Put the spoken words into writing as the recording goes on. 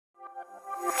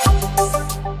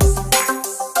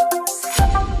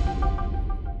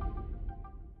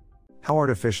How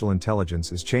artificial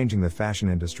intelligence is changing the fashion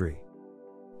industry.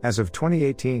 As of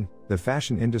 2018, the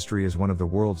fashion industry is one of the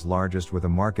world's largest with a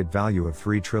market value of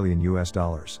 $3 trillion.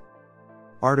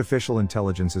 Artificial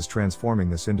intelligence is transforming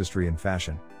this industry in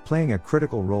fashion, playing a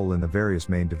critical role in the various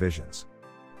main divisions.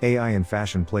 AI in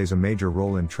fashion plays a major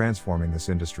role in transforming this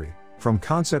industry, from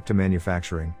concept to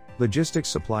manufacturing, logistics,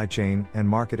 supply chain, and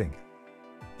marketing.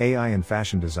 AI in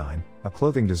fashion design, a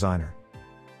clothing designer.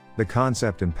 The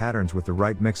concept and patterns with the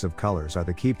right mix of colors are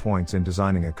the key points in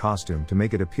designing a costume to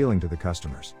make it appealing to the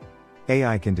customers.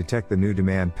 AI can detect the new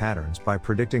demand patterns by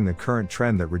predicting the current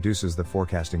trend that reduces the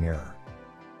forecasting error.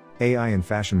 AI in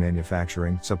fashion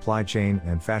manufacturing, supply chain,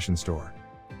 and fashion store.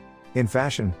 In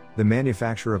fashion, the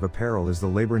manufacture of apparel is the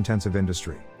labor-intensive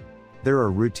industry. There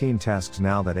are routine tasks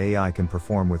now that AI can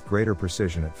perform with greater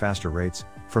precision at faster rates,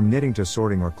 from knitting to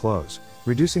sorting or clothes,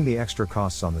 reducing the extra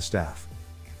costs on the staff.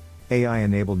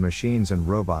 AI-enabled machines and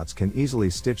robots can easily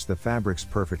stitch the fabrics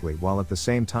perfectly while at the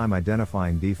same time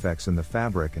identifying defects in the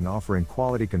fabric and offering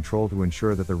quality control to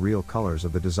ensure that the real colors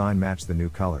of the design match the new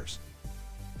colors.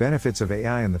 Benefits of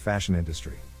AI in the fashion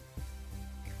industry.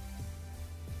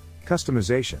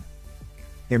 Customization.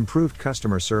 Improved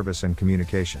customer service and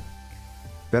communication.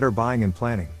 Better buying and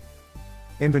planning.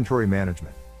 Inventory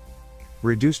management.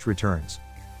 Reduced returns.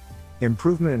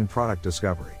 Improvement in product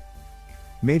discovery.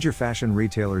 Major fashion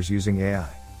retailers using AI.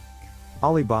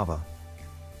 Alibaba,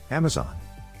 Amazon,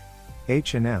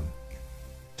 H&M,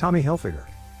 Tommy Hilfiger,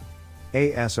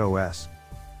 ASOS.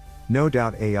 No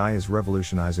doubt AI is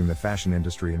revolutionizing the fashion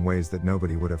industry in ways that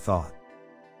nobody would have thought.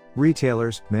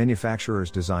 Retailers, manufacturers,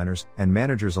 designers, and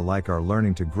managers alike are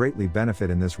learning to greatly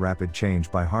benefit in this rapid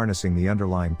change by harnessing the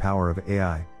underlying power of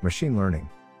AI, machine learning.